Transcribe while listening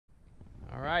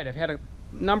Alright, I've had a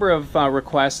number of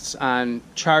requests on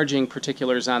charging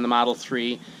particulars on the Model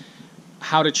 3,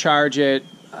 how to charge it,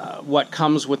 what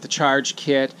comes with the charge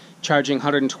kit, charging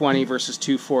 120 versus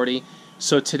 240.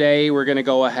 So today we're going to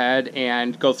go ahead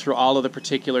and go through all of the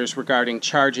particulars regarding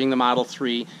charging the Model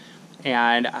 3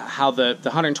 and how the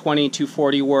 120,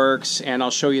 240 works, and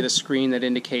I'll show you the screen that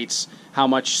indicates how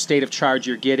much state of charge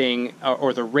you're getting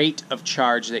or the rate of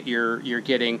charge that you're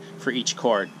getting for each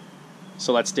cord.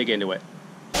 So let's dig into it.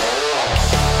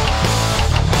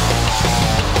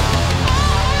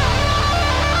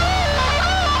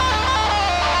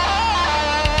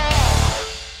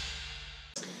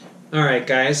 Alright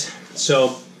guys,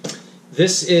 so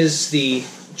this is the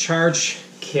charge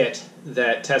kit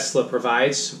that Tesla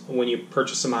provides when you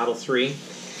purchase a Model 3,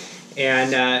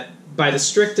 and by the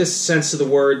strictest sense of the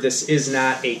word, this is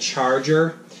not a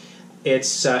charger.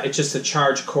 It's just a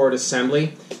charge cord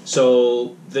assembly.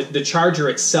 So the charger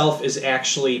itself is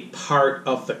actually part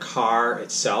of the car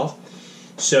itself.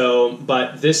 So,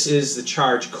 but this is the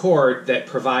charge cord that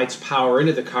provides power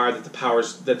into the car that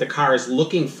the car is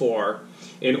looking for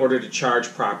in order to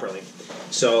charge properly.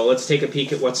 So let's take a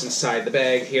peek at what's inside the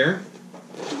bag here.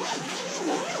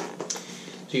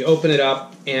 So you open it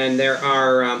up, and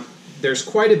there's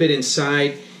quite a bit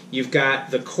inside. You've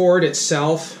got the cord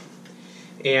itself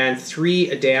and 3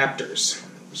 adapters.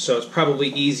 So it's probably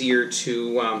easier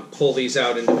to pull these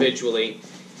out individually.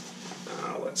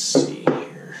 Let's see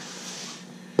here.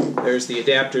 There's the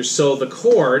adapters. So the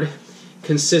cord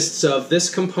consists of this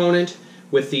component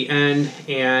with the end,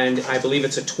 and I believe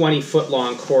it's a 20-foot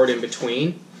long cord in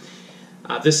between.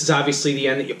 This is obviously the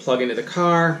end that you plug into the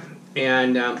car,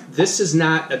 and this is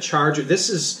not a charger.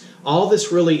 All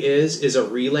this really is a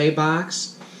relay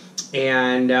box,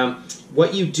 and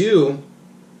what you do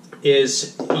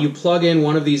is you plug in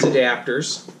one of these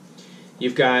adapters.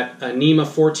 You've got a NEMA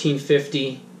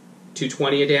 1450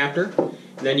 220 adapter, and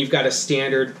then you've got a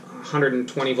standard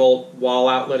 120 volt wall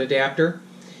outlet adapter.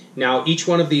 Now each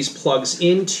one of these plugs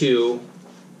into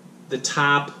the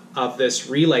top of this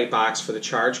relay box for the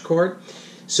charge cord.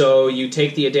 So you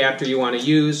take the adapter you want to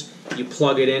use, you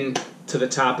plug it in to the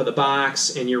top of the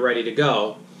box, and you're ready to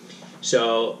go.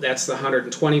 So that's the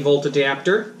 120 volt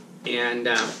adapter, and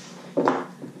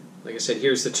like I said,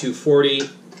 here's the 240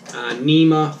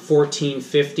 NEMA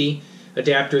 1450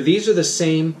 adapter. These are the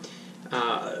same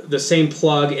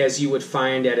plug as you would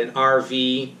find at an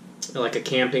RV, like a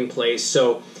camping place.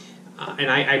 So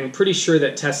and I'm pretty sure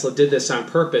that Tesla did this on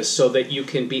purpose so that you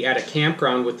can be at a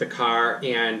campground with the car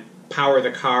and power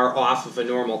the car off of a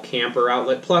normal camper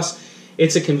outlet. Plus,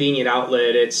 it's a convenient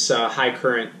outlet. It's a high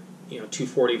current,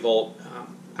 240 volt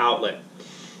outlet.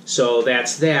 So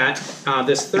that's that.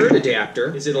 This third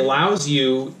adapter it allows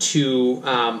you to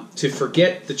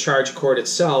forget the charge cord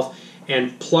itself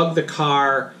and plug the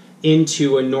car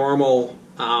into a normal,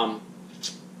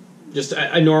 just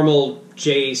a normal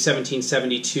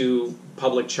J1772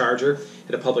 public charger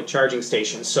at a public charging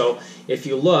station. So if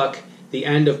you look, the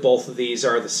end of both of these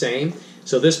are the same.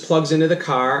 So this plugs into the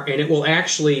car, and it will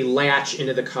actually latch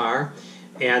into the car,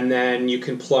 and then you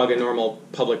can plug a normal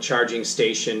public charging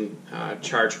station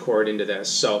charge cord into this.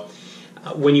 So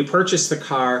when you purchase the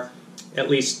car, at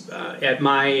least at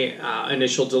my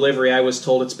initial delivery, I was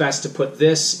told it's best to put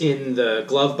this in the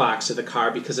glove box of the car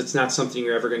because it's not something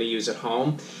you're ever going to use at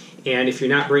home. And if you're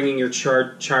not bringing your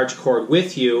charge cord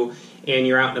with you and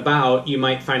you're out and about, you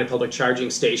might find a public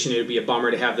charging station. It would be a bummer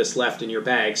to have this left in your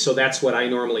bag. So that's what I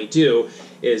normally do,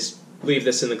 is leave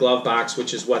this in the glove box,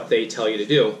 which is what they tell you to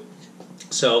do.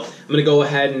 So I'm going to go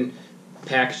ahead and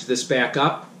package this back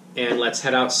up, and let's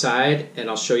head outside, and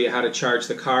I'll show you how to charge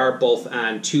the car both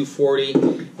on 240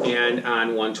 and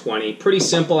on 120. Pretty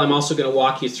simple. I'm also going to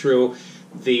walk you through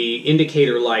the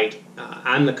indicator light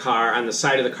on the car, on the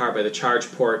side of the car by the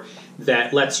charge port,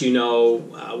 that lets you know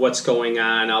what's going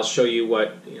on. I'll show you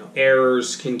what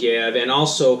errors can give, and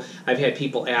also I've had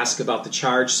people ask about the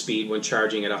charge speed when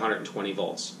charging at 120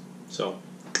 volts. So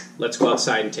let's go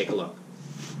outside and take a look.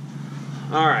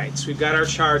 Alright, so we've got our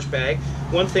charge bag.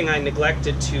 One thing I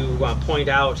neglected to point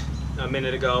out a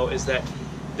minute ago is that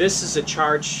this is a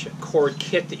charge cord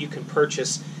kit that you can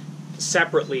purchase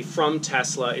separately from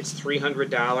Tesla. It's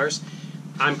 $300.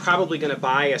 I'm probably going to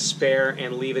buy a spare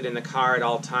and leave it in the car at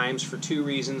all times for 2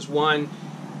 reasons. One,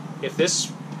 if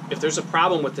there's a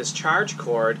problem with this charge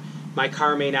cord, my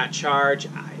car may not charge.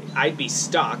 I'd be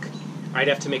stuck. I'd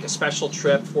have to make a special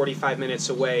trip 45 minutes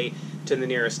away to the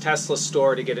nearest Tesla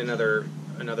store to get another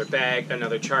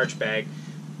charge bag.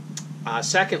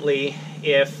 Secondly,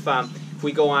 if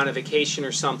we go on a vacation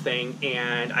or something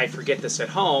and I forget this at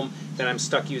home, then I'm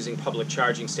stuck using public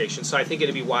charging stations. So I think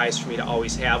it'd be wise for me to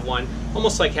always have one,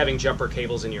 almost like having jumper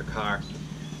cables in your car.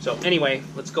 So anyway,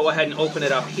 let's go ahead and open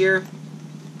it up here.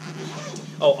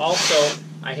 Oh, also,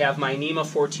 I have my NEMA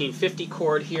 1450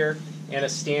 cord here and a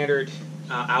standard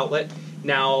outlet.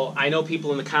 Now, I know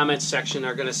people in the comments section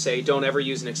are going to say, don't ever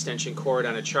use an extension cord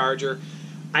on a charger.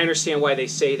 I understand why they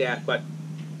say that, but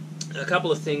a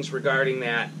couple of things regarding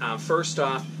that. First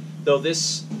off, though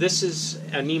this is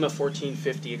a NEMA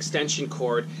 1450 extension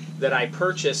cord that I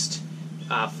purchased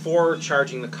for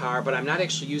charging the car, but I'm not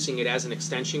actually using it as an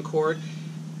extension cord.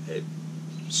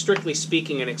 Strictly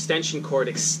speaking, an extension cord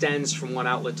extends from one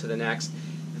outlet to the next.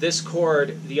 This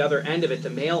cord, the other end of it, the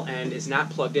male end, is not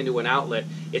plugged into an outlet.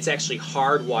 It's actually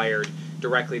hardwired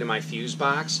directly to my fuse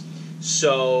box.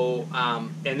 So,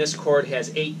 and this cord has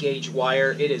 8-gauge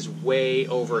wire. It is way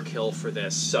overkill for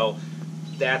this. So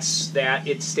that's that.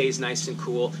 It stays nice and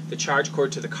cool. The charge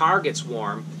cord to the car gets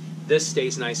warm. This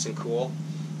stays nice and cool.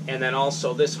 And then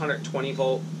also this 120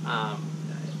 volt.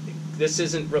 This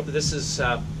is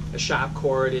a shop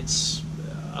cord. It's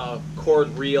a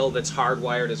cord reel that's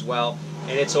hardwired as well,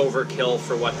 and it's overkill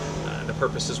for what the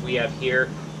purposes we have here.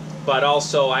 But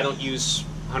also, I don't use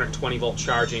 120 volt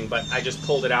charging, but I just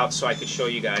pulled it out so I could show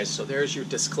you guys. So there's your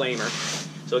disclaimer.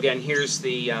 So again, here's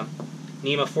the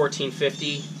NEMA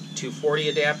 1450 240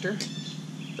 adapter,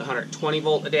 the 120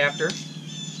 volt adapter,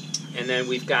 and then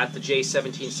we've got the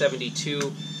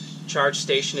J1772 charge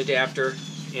station adapter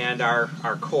and our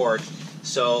cord.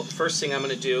 So the first thing I'm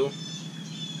going to do,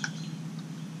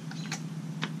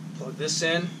 plug this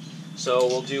in. So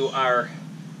we'll do our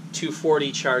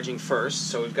 240 charging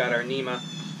first. So we've got our NEMA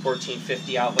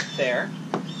 1450 outlet there.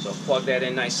 So plug that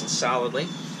in nice and solidly.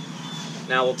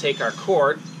 Now we'll take our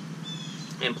cord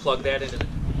and plug that into the...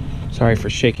 Sorry for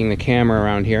shaking the camera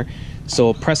around here. So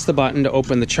we'll press the button to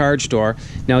open the charge door.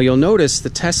 Now you'll notice the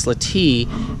Tesla T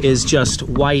is just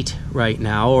white right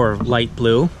now, or light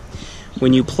blue.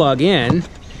 When you plug in,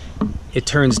 it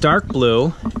turns dark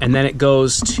blue, and then it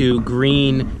goes to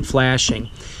green flashing.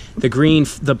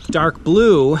 The dark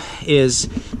blue is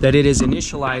that it is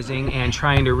initializing and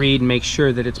trying to read and make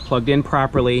sure that it's plugged in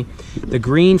properly. The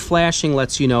green flashing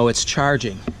lets you know it's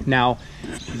charging. Now,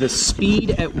 the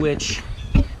speed at which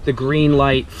the green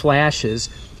light flashes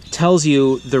tells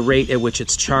you the rate at which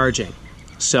it's charging.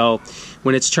 So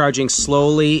when it's charging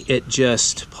slowly, it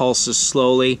just pulses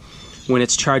slowly. When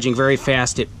it's charging very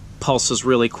fast, it pulses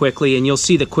really quickly, and you'll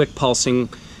see the quick pulsing.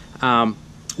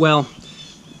 Well,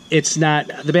 it's not,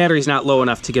 the battery's not low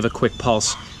enough to give a quick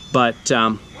pulse, but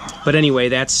anyway,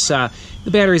 that's the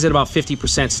battery's at about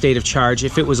 50% state of charge.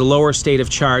 If it was a lower state of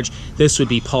charge, this would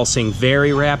be pulsing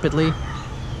very rapidly.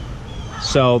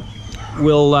 So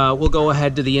we'll go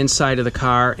ahead to the inside of the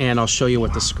car, and I'll show you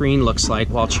what the screen looks like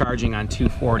while charging on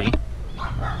 240.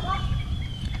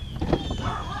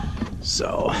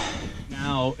 So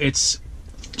now it's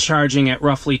charging at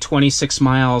roughly 26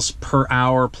 miles per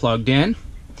hour plugged in,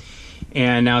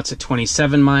 and now it's at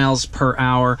 27 miles per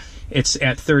hour. It's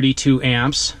at 32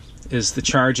 amps is the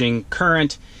charging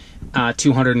current,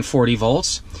 240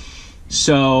 volts.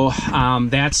 So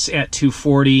that's at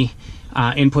 240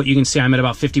 input. You can see I'm at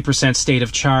about 50% state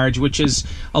of charge, which is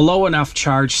a low enough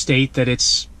charge state that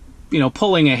it's, you know,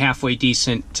 pulling a halfway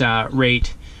decent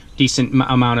rate, decent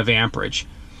amount of amperage.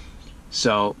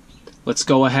 So let's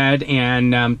go ahead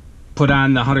and put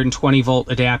on the 120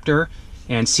 volt adapter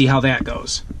and see how that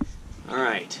goes. All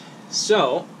right,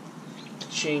 so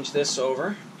change this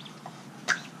over.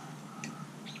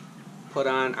 Put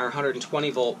on our 120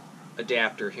 volt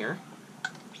adapter here.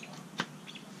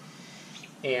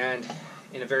 And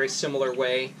in a very similar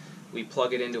way, we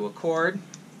plug it into a cord.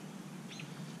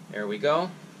 There we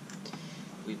go.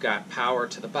 We've got power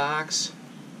to the box.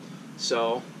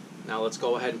 So now let's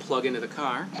go ahead and plug into the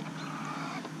car.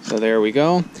 So there we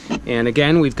go. And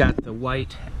again, we've got the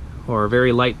white or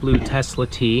very light blue Tesla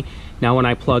T. Now when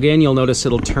I plug in, you'll notice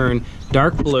it'll turn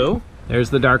dark blue. There's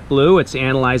the dark blue. It's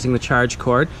analyzing the charge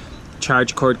cord.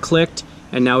 Charge cord clicked,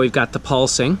 and now we've got the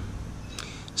pulsing.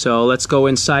 So let's go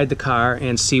inside the car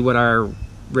and see what our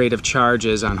rate of charge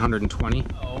is on 120.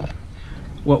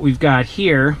 What we've got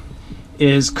here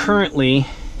is currently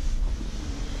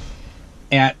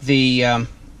at the on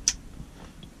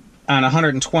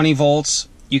 120 volts.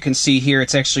 You can see here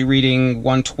it's actually reading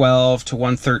 112 to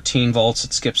 113 volts.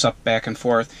 It skips up back and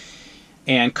forth.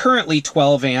 And currently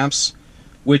 12 amps,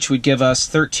 which would give us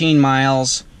 13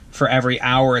 miles for every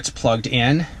hour it's plugged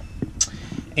in.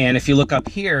 And if you look up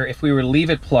here, if we were to leave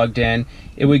it plugged in,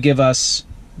 it would give us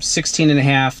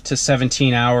 16.5 to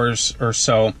 17 hours or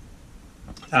so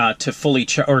to fully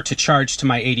to charge to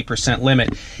my 80% limit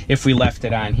if we left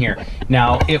it on here.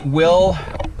 Now it will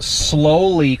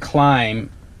slowly climb.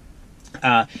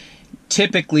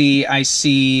 Typically I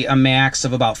see a max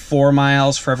of about 4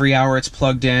 miles for every hour it's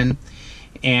plugged in,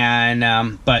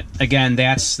 and but again,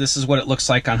 this is what it looks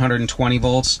like on 120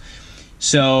 volts.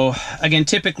 So again,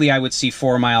 typically I would see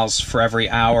 4 miles for every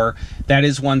hour. That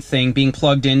is one thing. Being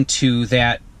plugged into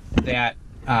that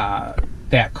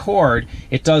cord,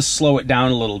 it does slow it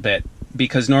down a little bit,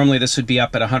 because normally this would be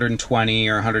up at 120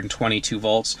 or 122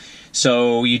 volts.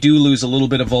 So you do lose a little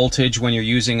bit of voltage when you're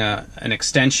using an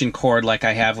extension cord like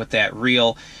I have with that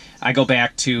reel. I go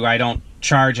back to, I don't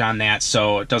charge on that,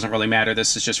 so it doesn't really matter.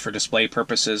 This is just for display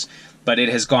purposes. But it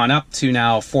has gone up to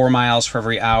now 4 miles for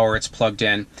every hour it's plugged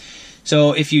in.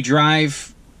 So if you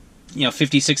drive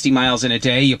 50, 60 miles in a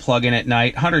day, you plug in at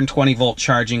night, 120 volt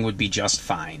charging would be just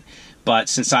fine. But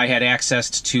since I had access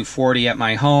to 240 at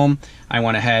my home, I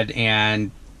went ahead and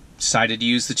decided to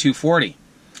use the 240.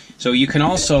 So you can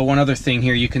also, one other thing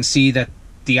here, you can see that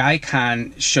the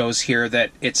icon shows here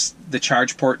that the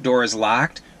charge port door is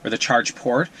locked, or the charge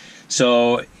port.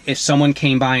 So if someone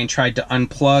came by and tried to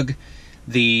unplug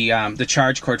the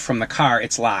charge cord from the car,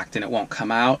 it's locked and it won't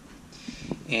come out.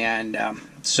 And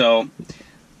so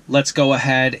let's go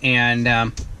ahead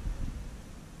and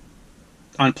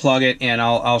unplug it, and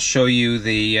I'll show you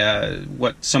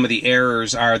what some of the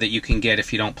errors are that you can get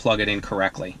if you don't plug it in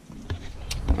correctly.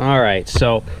 Alright,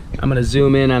 so I'm going to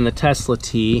zoom in on the Tesla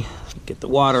T, get the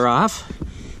water off.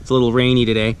 It's a little rainy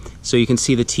today, so you can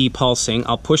see the T pulsing.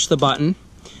 I'll push the button,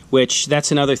 which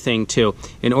that's another thing too.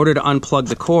 In order to unplug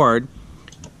the cord,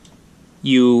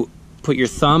 you put your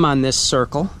thumb on this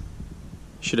circle.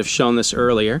 Should have shown this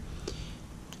earlier.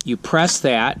 You press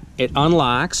that, it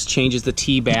unlocks, changes the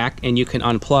T back, and you can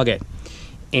unplug it.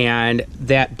 And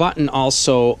that button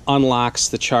also unlocks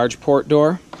the charge port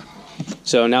door.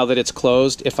 So now that it's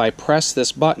closed, if I press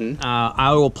this button,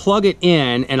 I will plug it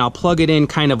in, and I'll plug it in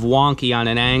kind of wonky on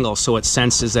an angle so it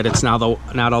senses that it's not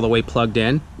all the way plugged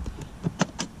in.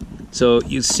 So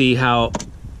you see how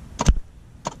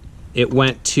it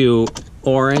went to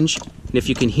orange, and if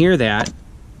you can hear that,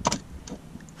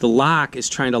 the lock is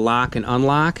trying to lock and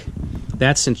unlock.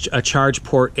 That's a charge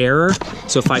port error.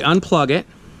 So if I unplug it,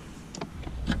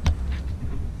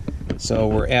 so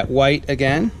we're at white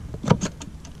again,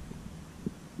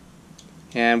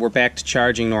 and we're back to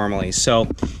charging normally. So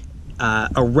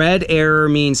a red error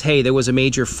means, hey, there was a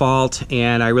major fault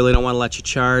and I really don't want to let you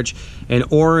charge. An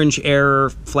orange error,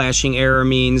 flashing error,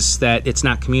 means that it's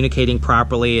not communicating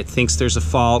properly. It thinks there's a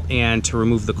fault and to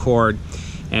remove the cord.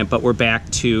 But we're back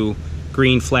to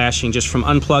green flashing just from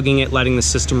unplugging it, letting the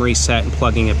system reset, and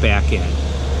plugging it back in.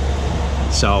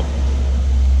 So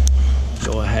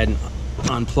go ahead and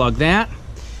unplug that.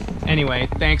 Anyway,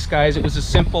 thanks guys. It was a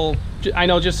simple, I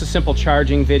know, just a simple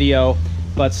charging video,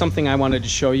 but something I wanted to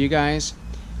show you guys.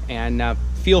 And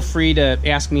feel free to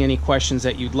ask me any questions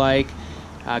that you'd like.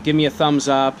 Give me a thumbs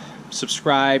up,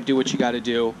 subscribe, do what you got to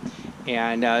do.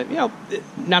 And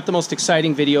not the most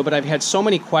exciting video, but I've had so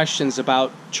many questions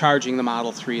about charging the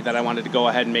Model 3 that I wanted to go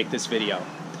ahead and make this video.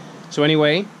 So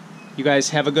anyway, you guys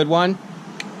have a good one.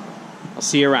 I'll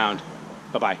see you around.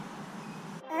 Bye-bye.